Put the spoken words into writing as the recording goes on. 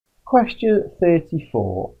Question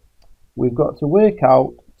 34. We've got to work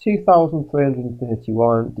out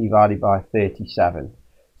 2,331 divided by 37.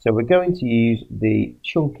 So we're going to use the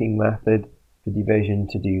chunking method for division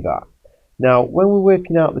to do that. Now, when we're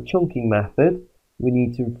working out the chunking method, we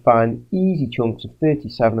need to find easy chunks of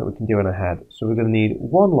 37 that we can do in our head. So we're going to need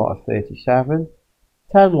one lot of 37,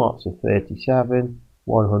 10 lots of 37,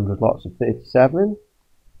 100 lots of 37,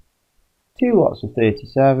 2 lots of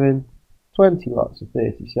 37, 20 lots of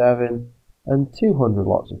 37, and 200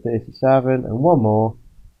 lots of 37, and one more,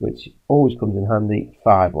 which always comes in handy,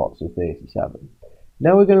 5 lots of 37.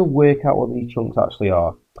 Now we're going to work out what these chunks actually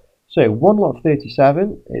are. So one lot of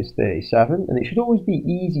 37 is 37, and it should always be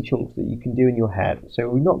easy chunks that you can do in your head. So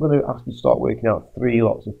we're not going to actually start working out 3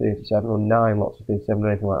 lots of 37 or 9 lots of 37 or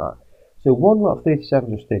anything like that. So one lot of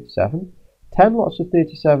 37 is just 37. 10 lots of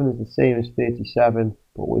 37 is the same as 37,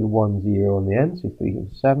 but with 1 0 on the end, so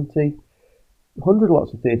 370. 100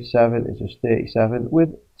 lots of 37 is just 37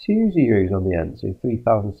 with 2 zeros on the end, so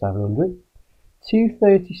 3,700. 2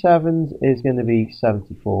 37s is going to be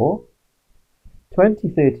 74. 20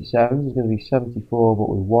 37s is going to be 74 but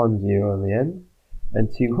with 1 0 on the end. And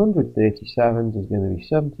 200 37s is going to be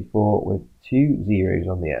 74 with 2 zeros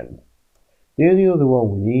on the end. The only other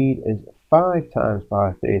one we need is 5 times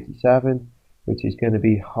by 37, which is going to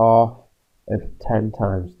be half of 10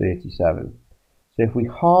 times 37. So if we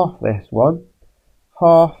half this one,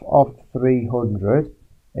 half of 300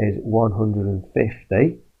 is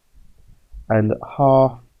 150, and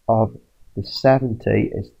half of the 70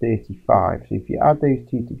 is 35. So if you add those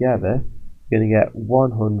two together, you're going to get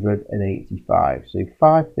 185. So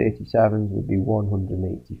 5 37s would be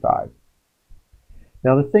 185.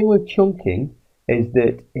 Now the thing with chunking is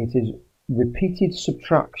that it is repeated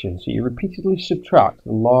subtraction. So you repeatedly subtract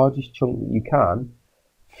the largest chunk that you can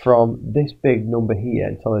from this big number here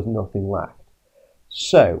until there's nothing left.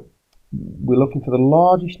 So we're looking for the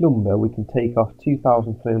largest number we can take off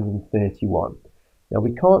 2,331. Now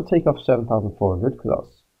we can't take off 7,400 because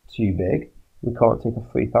that's too big. We can't take off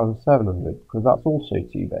 3,700 because that's also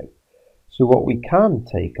too big. So what we can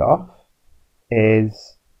take off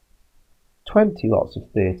is 20 lots of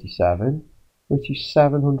 37, which is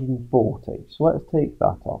 740. So let's take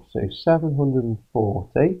that off. So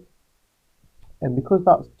 740, and because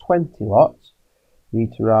that's 20 lots, we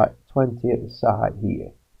need to write 20 at the side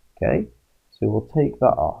here. Okay, so we'll take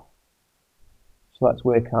that off. So let's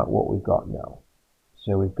work out what we've got now.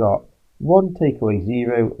 So we've got 1 take away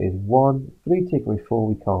 0 is 1, 3 take away 4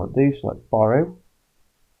 we can't do, so let's borrow.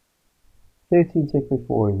 13 take away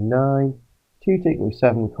 4 is 9, 2 take away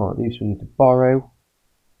 7 we can't do, so we need to borrow.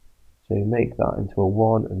 So make that into a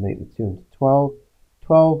 1 and make the 2 into 12.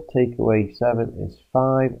 12 take away 7 is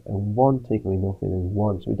 5, and 1 take away nothing is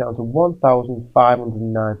 1. So we're down to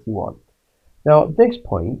 1,591. Now at this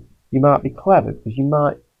point, you might be clever because you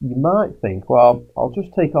might think, well, I'll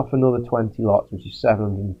just take off another 20 lots, which is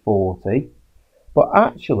 740. But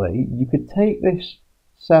actually, you could take this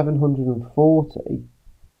 740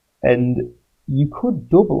 and you could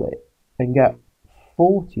double it and get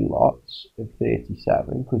 40 lots of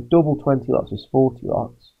 37, because double 20 lots is 40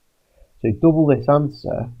 lots. So double this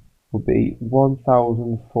answer would be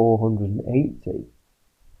 1,480.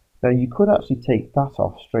 Now you could actually take that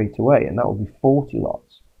off straight away, and that would be 40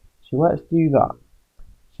 lots. So let's do that.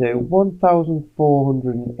 So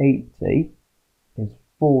 1,480 is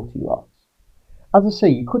 40 lots. As I say,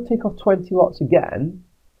 you could take off 20 lots again,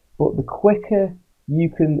 but the quicker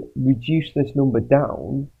you can reduce this number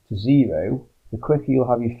down to 0, the quicker you'll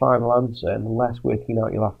have your final answer and the less working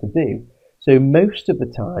out you'll have to do. So most of the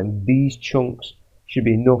time, these chunks should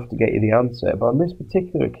be enough to get you the answer, but on this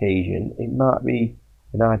particular occasion, it might be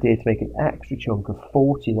an idea to make an extra chunk of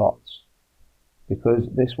 40 lots, because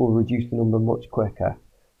this will reduce the number much quicker.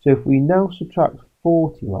 So if we now subtract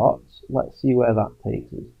 40 lots, let's see where that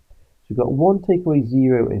takes us. So we've got 1 take away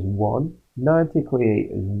 0 is 1, 9 take away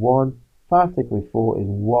 8 is 1, 5 take away 4 is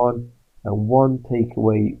 1, and 1 take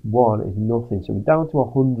away 1 is nothing. So we're down to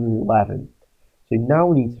 111. So now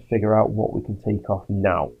we need to figure out what we can take off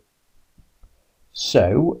now.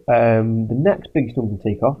 So the next biggest number we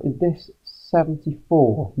can take off is this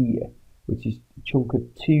 74 here, which is a chunk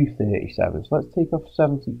of 237. So let's take off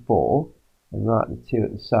 74 and write the 2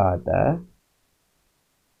 at the side there.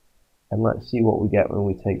 And let's see what we get when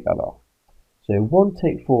we take that off. So 1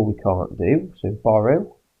 take 4 we can't do, so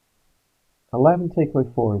borrow. 11 take away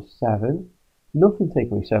 4 is 7. Nothing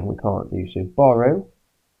take away 7 we can't do, so borrow.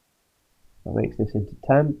 That makes this into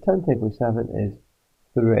 10. 10 take away 7 is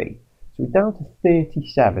 3. So we're down to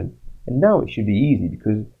 37. And now it should be easy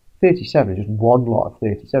because 37 is just one lot of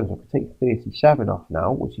 37. So I can take 37 off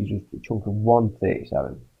now, which is just a chunk of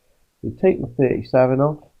 137. So take my 37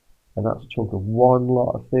 off, and that's a chunk of one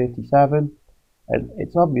lot of 37. And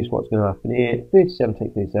it's obvious what's going to happen here. 37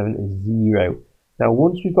 take 37 is 0. Now,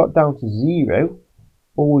 once we've got down to 0,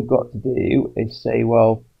 all we've got to do is say,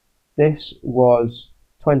 well, this was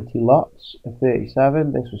 20 lots of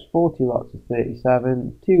 37, this was 40 lots of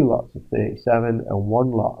 37, 2 lots of 37, and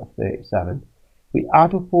 1 lot of 37. We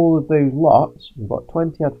add up all of those lots, we've got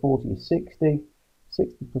 20 add 40 is 60,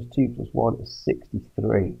 60 plus 2 plus 1 is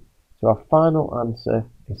 63. So our final answer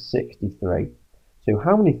is 63. So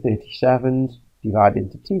how many 37s divide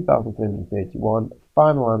into 2,331?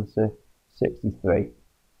 Final answer, 63.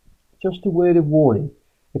 Just a word of warning,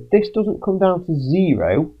 if this doesn't come down to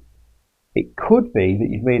 0, it could be that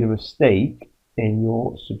you've made a mistake in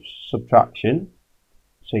your subtraction,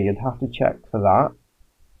 so you'd have to check for that.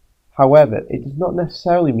 However, it does not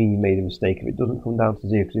necessarily mean you made a mistake if it doesn't come down to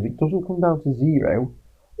 0, because if it doesn't come down to 0,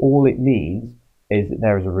 all it means is that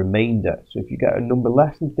there is a remainder. So if you get a number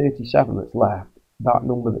less than 37 that's left, that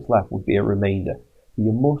number that's left would be a remainder.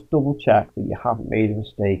 You must double check that you haven't made a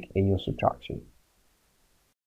mistake in your subtraction.